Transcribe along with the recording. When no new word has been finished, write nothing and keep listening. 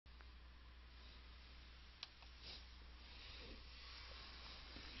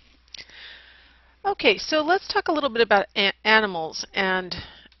Okay, so let's talk a little bit about animals and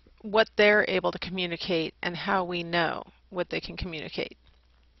what they're able to communicate and how we know what they can communicate.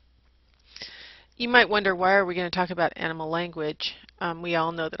 You might wonder, why are we going to talk about animal language? We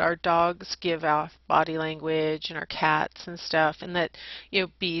all know that our dogs give off body language, and our cats and stuff, and that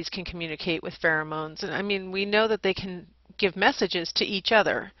bees can communicate with pheromones. And I mean, we know that they can give messages to each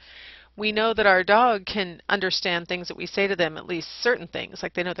other. We know that our dog can understand things that we say to them, at least certain things,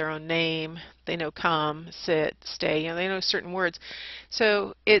 like they know their own name, they know come, sit, stay, they know certain words.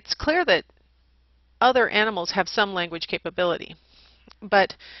 So it's clear that other animals have some language capability.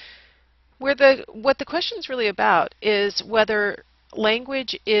 But what the question is really about is whether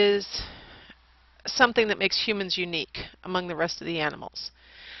language is something that makes humans unique among the rest of the animals.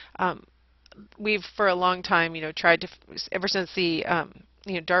 We've for a long time, tried to, ever since the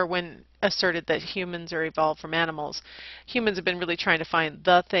Darwin asserted that humans are evolved from animals, humans have been really trying to find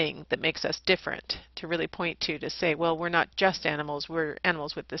the thing that makes us different, to really point to say, well, we're not just animals, we're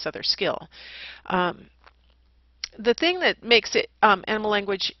animals with this other skill. The thing that makes animal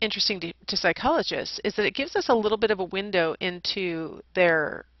language interesting to psychologists is that it gives us a little bit of a window into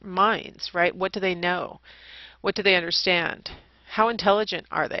their minds, right? What do they know? What do they understand? How intelligent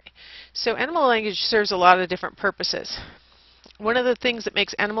are they? So animal language serves a lot of different purposes. One of the things that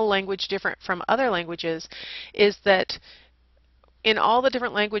makes animal language different from other languages is that in all the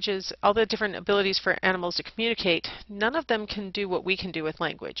different languages, all the different abilities for animals to communicate, none of them can do what we can do with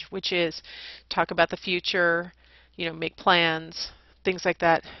language, which is talk about the future, make plans, things like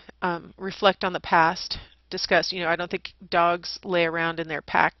that, reflect on the past, discuss, I don't think dogs lay around in their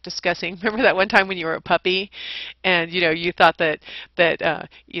pack discussing. Remember that one time when you were a puppy and you thought that the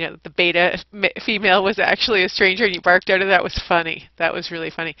beta female was actually a stranger and you barked at her? That was funny. That was really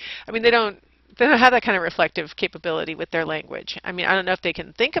funny. I mean, they don't have that kind of reflective capability with their language. I mean, I don't know if they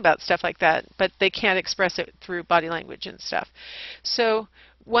can think about stuff like that, but they can't express it through body language and stuff. So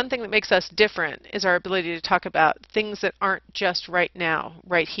one thing that makes us different is our ability to talk about things that aren't just right now,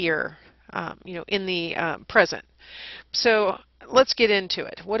 right here, in the present. So let's get into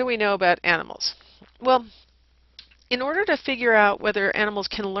it. What do we know about animals? Well, in order to figure out whether animals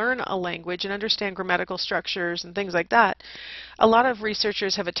can learn a language and understand grammatical structures and things like that, a lot of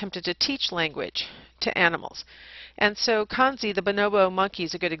researchers have attempted to teach language to animals. And so Kanzi, the bonobo monkey,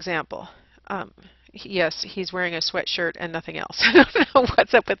 is a good example. Yes, he's wearing a sweatshirt and nothing else. I don't know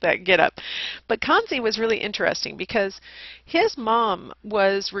what's up with that get-up. But Kanzi was really interesting because his mom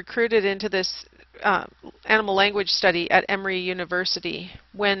was recruited into this animal language study at Emory University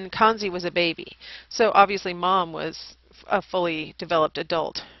when Kanzi was a baby. So obviously Mom was a fully developed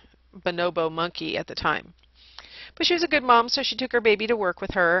adult bonobo monkey at the time. But she was a good mom, so she took her baby to work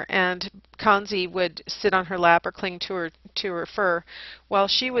with her, and Kanzi would sit on her lap or cling to her fur while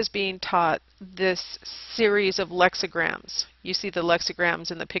she was being taught this series of lexicograms. You see the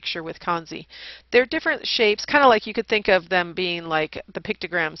lexicograms in the picture with Kanzi. They're different shapes, kind of like you could think of them being like the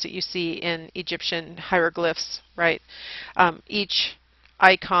pictograms that you see in Egyptian hieroglyphs, right? Each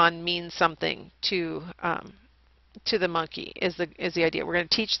icon means something to the monkey is the idea. We're going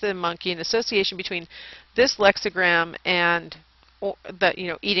to teach the monkey an association between this lexigram and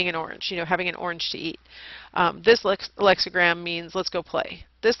eating an orange, having an orange to eat. This lexigram means let's go play.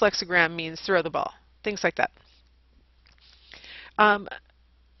 This lexigram means throw the ball. Things like that.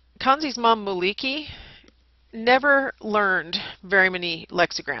 Kanzi's mom, Muliki, never learned very many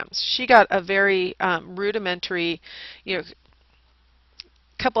lexicograms. She got a very rudimentary,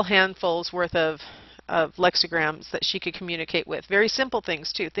 couple handfuls worth of lexicograms that she could communicate with. Very simple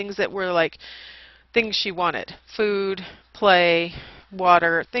things too, things that were like things she wanted: food, play,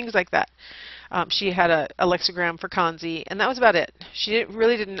 water, things like that. She had a lexigram for Kanzi, and that was about it. She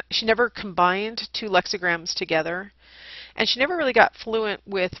never combined two lexicograms together, and she never really got fluent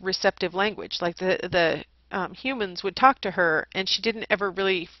with receptive language. Like the humans would talk to her, and she didn't ever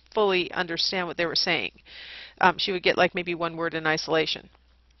really fully understand what they were saying. She would get like maybe one word in isolation.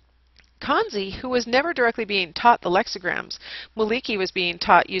 Kanzi, who was never directly being taught the lexicograms, Muliki was being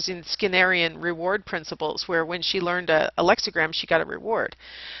taught using Skinnerian reward principles, where when she learned a lexigram, she got a reward.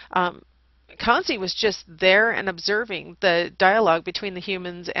 Kanzi was just there and observing the dialogue between the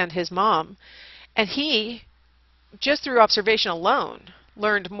humans and his mom, and he, just through observation alone,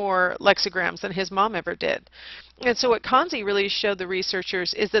 learned more lexicograms than his mom ever did. And so what Kanzi really showed the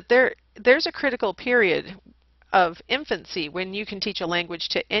researchers is that there's a critical period of infancy when you can teach a language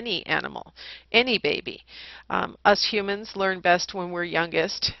to any animal, any baby. Us humans learn best when we're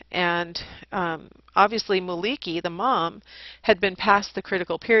youngest, and obviously Maliki, the mom, had been past the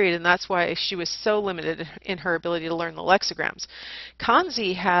critical period, and that's why she was so limited in her ability to learn the lexicograms.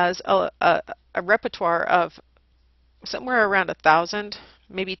 Kanzi has a repertoire of somewhere around 1,000,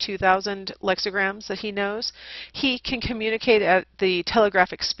 maybe 2,000 lexicograms that he knows. He can communicate at the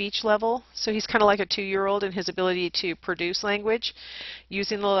telegraphic speech level, so he's kind of like a 2-year-old in his ability to produce language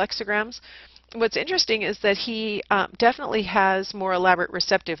using the lexicograms. What's interesting is that he definitely has more elaborate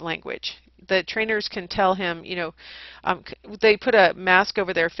receptive language. The trainers can tell him, they put a mask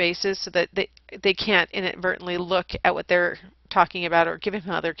over their faces so that they can't inadvertently look at what they're talking about or give him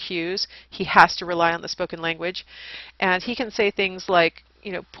other cues. He has to rely on the spoken language. And he can say things like,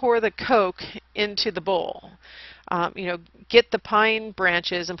 pour the Coke into the bowl. Get the pine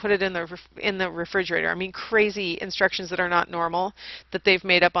branches and put it in the refrigerator. I mean, crazy instructions that are not normal that they've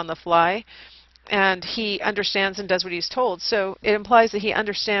made up on the fly. And he understands and does what he's told. So it implies that he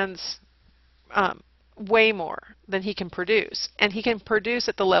understands way more than he can produce. And he can produce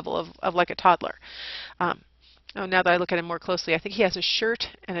at the level of like a toddler. Now that I look at him more closely, I think he has a shirt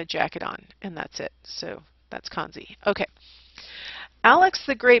and a jacket on, and that's it. So that's Kanzi. Okay. Alex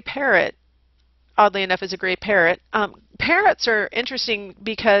the gray parrot, oddly enough, is a gray parrot. Parrots are interesting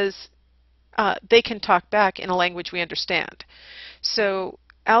because they can talk back in a language we understand. So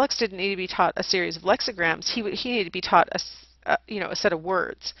Alex didn't need to be taught a series of lexicograms. He needed to be taught a set of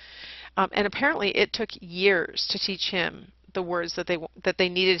words. And apparently it took years to teach him the words that they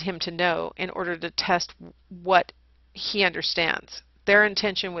needed him to know in order to test what he understands. Their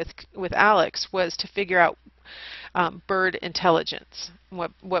intention with Alex was to figure out bird intelligence,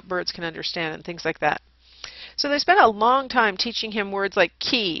 what birds can understand and things like that. So they spent a long time teaching him words like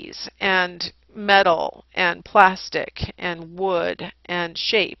keys and metal and plastic and wood and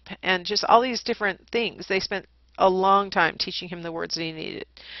shape and just all these different things. They spent a long time teaching him the words that he needed.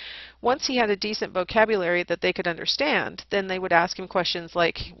 Once he had a decent vocabulary that they could understand, then they would ask him questions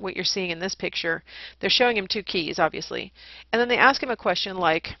like what you're seeing in this picture. They're showing him 2 keys, obviously. And then they ask him a question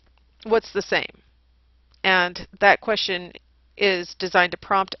like, what's the same? And that question is designed to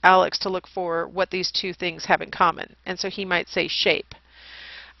prompt Alex to look for what these 2 things have in common. And so he might say shape.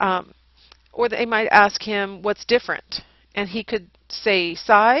 Or they might ask him what's different. And he could say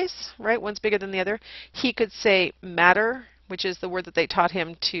size, right? One's bigger than the other. He could say matter, which is the word that they taught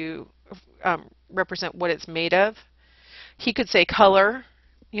him to represent what it's made of. He could say color.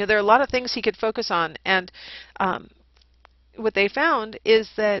 There are a lot of things he could focus on. And what they found is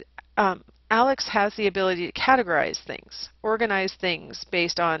that Alex has the ability to categorize things, organize things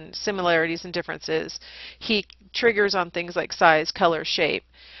based on similarities and differences. He triggers on things like size, color, shape.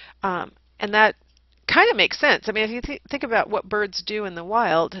 And that kind of makes sense. I mean, if you think about what birds do in the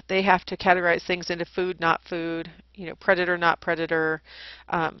wild, they have to categorize things into food, not food, predator, not predator,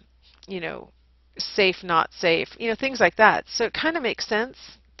 safe, not safe, things like that. So it kind of makes sense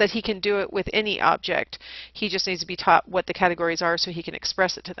that he can do it with any object. He just needs to be taught what the categories are so he can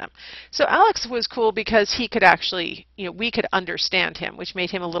express it to them. So Alex was cool because he could actually, we could understand him, which made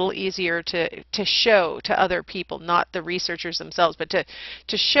him a little easier to show to other people, not the researchers themselves, but to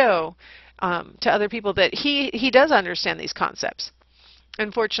show to other people that he does understand these concepts.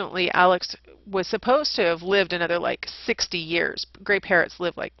 Unfortunately, Alex was supposed to have lived another like 60 years. Gray parrots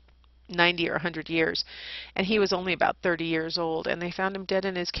live like 90 or 100 years, and he was only about 30 years old, and they found him dead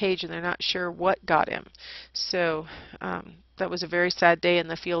in his cage, and they're not sure what got him. So that was a very sad day in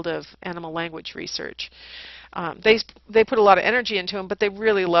the field of animal language research. They put a lot of energy into him, but they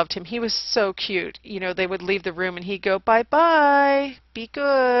really loved him. He was so cute. They would leave the room and he'd go, bye-bye, be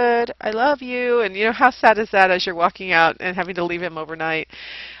good, I love you. And how sad is that as you're walking out and having to leave him overnight?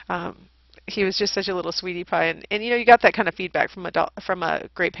 He was just such a little sweetie pie. And you got that kind of feedback from a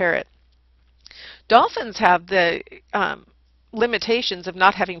gray parrot. Dolphins have the limitations of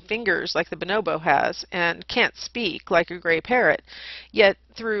not having fingers like the bonobo has and can't speak like a gray parrot. Yet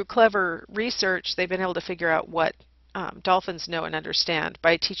through clever research, they've been able to figure out what dolphins know and understand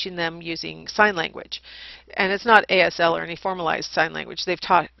by teaching them using sign language. And it's not ASL or any formalized sign language. They've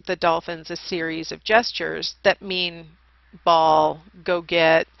taught the dolphins a series of gestures that mean ball, go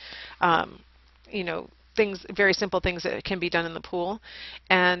get, things, very simple things that can be done in the pool.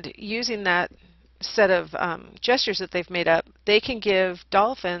 And using that set of gestures that they've made up, they can give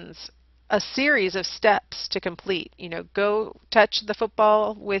dolphins a series of steps to complete. Go touch the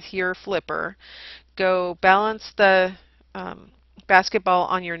football with your flipper, go balance the basketball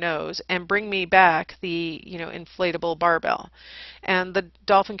on your nose, and bring me back the inflatable barbell. And the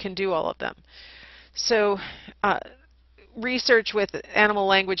dolphin can do all of them. So research with animal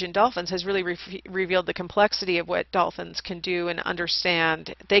language in dolphins has really revealed the complexity of what dolphins can do and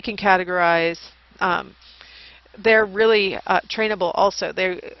understand. They can categorize. They're really trainable also.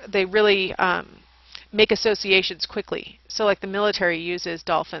 They really make associations quickly. So like the military uses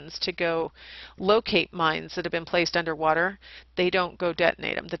dolphins to go locate mines that have been placed underwater. They don't go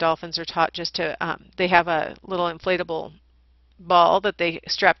detonate them. The dolphins are taught just to, they have a little inflatable ball that they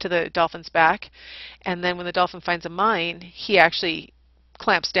strap to the dolphin's back, and then when the dolphin finds a mine, he actually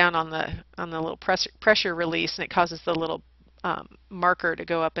clamps down on the little pressure release, and it causes the little marker to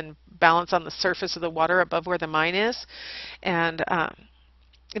go up and balance on the surface of the water above where the mine is. And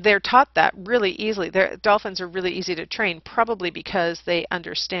they're taught that really easily. Dolphins are really easy to train, probably because they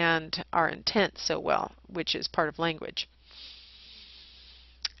understand our intent so well, which is part of language.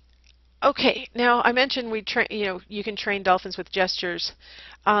 Okay, now I mentioned you can train dolphins with gestures.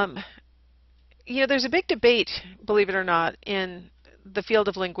 There's a big debate, believe it or not, in the field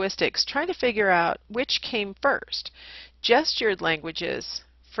of linguistics trying to figure out which came first, gestured languages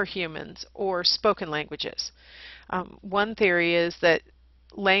for humans or spoken languages. One theory is that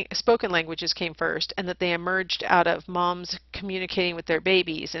spoken languages came first and that they emerged out of moms communicating with their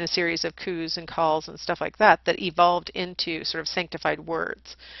babies in a series of coos and calls and stuff like that that evolved into sort of sanctified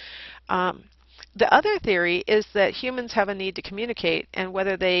words. The other theory is that humans have a need to communicate, and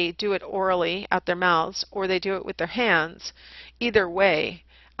whether they do it orally out their mouths or they do it with their hands, either way,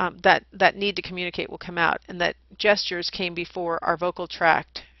 that need to communicate will come out, and that gestures came before our vocal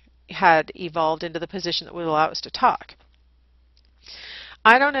tract had evolved into the position that would allow us to talk.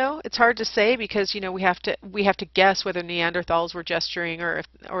 I don't know. It's hard to say because we have to guess whether Neanderthals were gesturing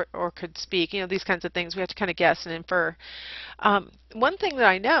or could speak. These kinds of things we have to kind of guess and infer. One thing that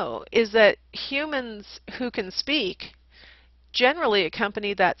I know is that humans who can speak generally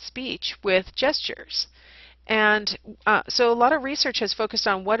accompany that speech with gestures, and so a lot of research has focused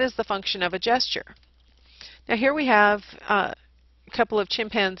on what is the function of a gesture. Now here we have a couple of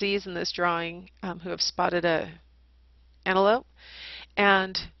chimpanzees in this drawing who have spotted a antelope.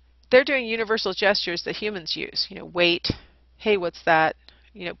 And they're doing universal gestures that humans use. Wait, hey, what's that?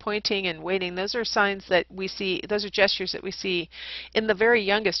 Pointing and waiting. Those are signs that we see. Those are gestures that we see in the very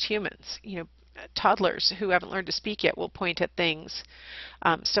youngest humans. Toddlers who haven't learned to speak yet will point at things,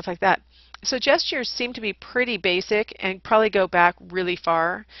 stuff like that. So gestures seem to be pretty basic and probably go back really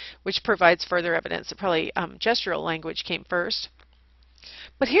far, which provides further evidence that probably gestural language came first.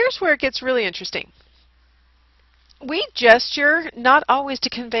 But here's where it gets really interesting. We gesture not always to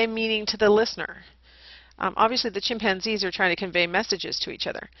convey meaning to the listener. Obviously the chimpanzees are trying to convey messages to each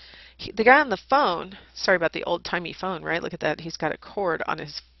other. The guy on the phone, sorry about the old-timey phone, right? Look at that. He's got a cord on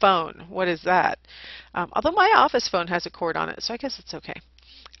his phone. What is that? Although my office phone has a cord on it, so I guess it's okay.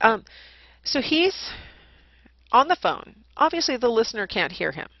 So he's on the phone. Obviously the listener can't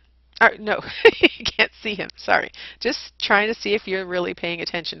hear him. No, you can't see him. Sorry. Just trying to see if you're really paying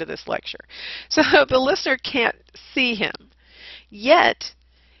attention to this lecture. So the listener can't see him. Yet,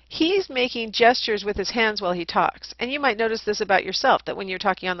 he's making gestures with his hands while he talks. And you might notice this about yourself, that when you're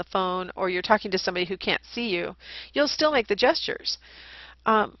talking on the phone or you're talking to somebody who can't see you, you'll still make the gestures.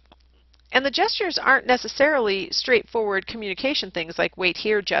 And the gestures aren't necessarily straightforward communication things like wait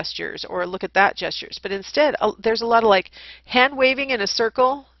here gestures or look at that gestures. But instead, there's a lot of like hand waving in a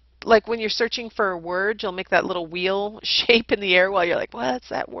circle. Like when you're searching for a word, you'll make that little wheel shape in the air while you're like, what's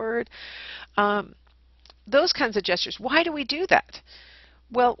that word? Those kinds of gestures. Why do we do that?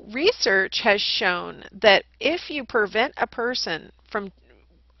 Well, research has shown that if you prevent a person from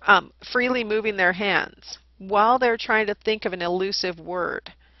freely moving their hands while they're trying to think of an elusive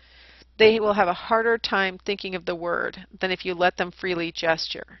word, they will have a harder time thinking of the word than if you let them freely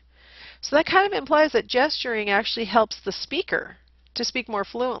gesture. So that kind of implies that gesturing actually helps the speaker to speak more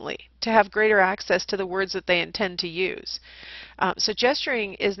fluently, to have greater access to the words that they intend to use. So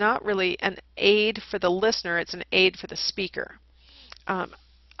gesturing is not really an aid for the listener, it's an aid for the speaker.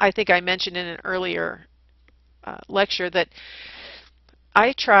 I think I mentioned in an earlier lecture that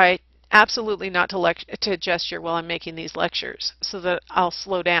I try absolutely not to gesture while I'm making these lectures so that I'll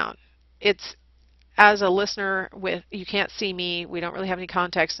slow down. It's as a listener, you can't see me, we don't really have any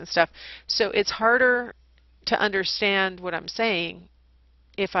context and stuff, so it's harder to understand what I'm saying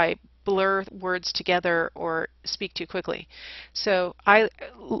if I blur words together or speak too quickly. So I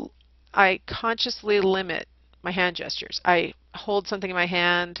consciously limit my hand gestures. I hold something in my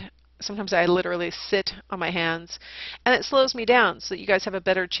hand. Sometimes I literally sit on my hands, and it slows me down so that you guys have a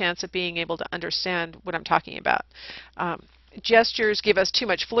better chance of being able to understand what I'm talking about. Gestures give us too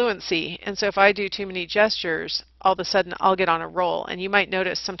much fluency, and so if I do too many gestures, all of a sudden I'll get on a roll, and you might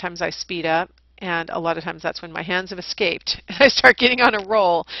notice sometimes I speed up and a lot of times that's when my hands have escaped and I start getting on a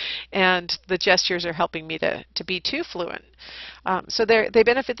roll, and the gestures are helping me to be too fluent. So they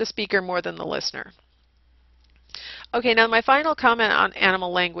benefit the speaker more than the listener. Okay, now my final comment on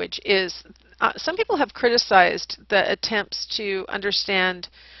animal language is some people have criticized the attempts to understand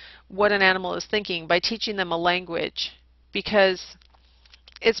what an animal is thinking by teaching them a language, because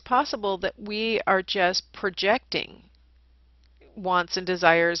it's possible that we are just projecting wants and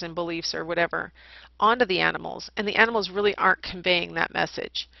desires and beliefs or whatever onto the animals, and the animals really aren't conveying that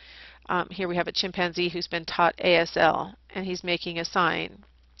message. Here we have a chimpanzee who's been taught ASL, and he's making a sign,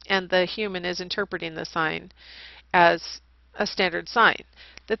 and the human is interpreting the sign as a standard sign.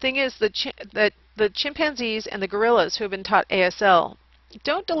 The thing is that the chimpanzees and the gorillas who have been taught ASL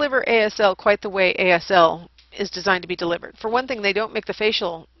don't deliver ASL quite the way ASL is designed to be delivered. For one thing, they don't make the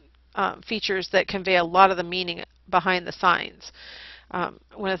facial features that convey a lot of the meaning behind the signs.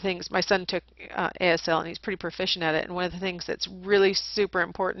 One of the things, my son took ASL and he's pretty proficient at it, and one of the things that's really super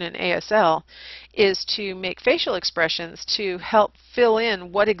important in ASL is to make facial expressions to help fill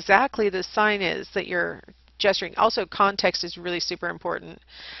in what exactly the sign is that you're gesturing. Also, context is really super important.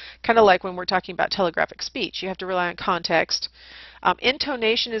 Kind of like when we're talking about telegraphic speech, you have to rely on context.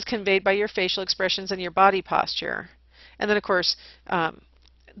 Intonation is conveyed by your facial expressions and your body posture. And then, of course,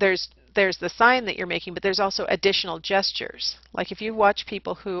 there's the sign that you're making, but there's also additional gestures. Like if you watch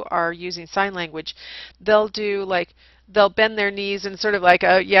people who are using sign language, they'll bend their knees in sort of like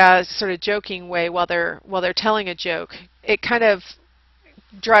a sort of joking way while they're telling a joke. It kind of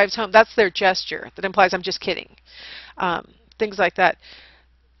drives home. That's their gesture that implies I'm just kidding. Things like that.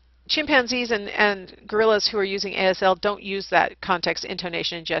 Chimpanzees and gorillas who are using ASL don't use that context,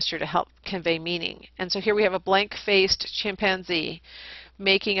 intonation, and gesture to help convey meaning. And so here we have a blank-faced chimpanzee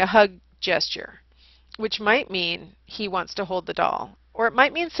making a hug gesture, which might mean he wants to hold the doll. Or it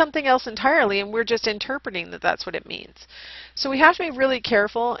might mean something else entirely, and we're just interpreting that that's what it means. So we have to be really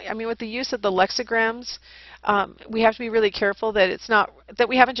careful. I mean, with the use of the lexicograms, we have to be really careful that it's not that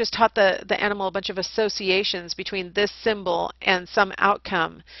we haven't just taught the animal a bunch of associations between this symbol and some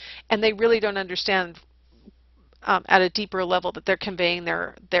outcome, and they really don't understand at a deeper level that they're conveying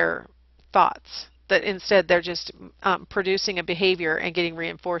their thoughts. That instead they're just producing a behavior and getting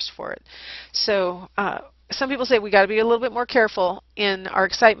reinforced for it. So some people say we got to be a little bit more careful in our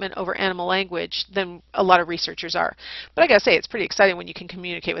excitement over animal language than a lot of researchers are. But I got to say, it's pretty exciting when you can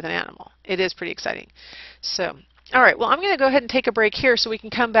communicate with an animal. It is pretty exciting. So, all right, well, I'm going to go ahead and take a break here so we can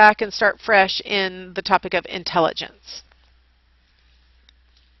come back and start fresh in the topic of intelligence.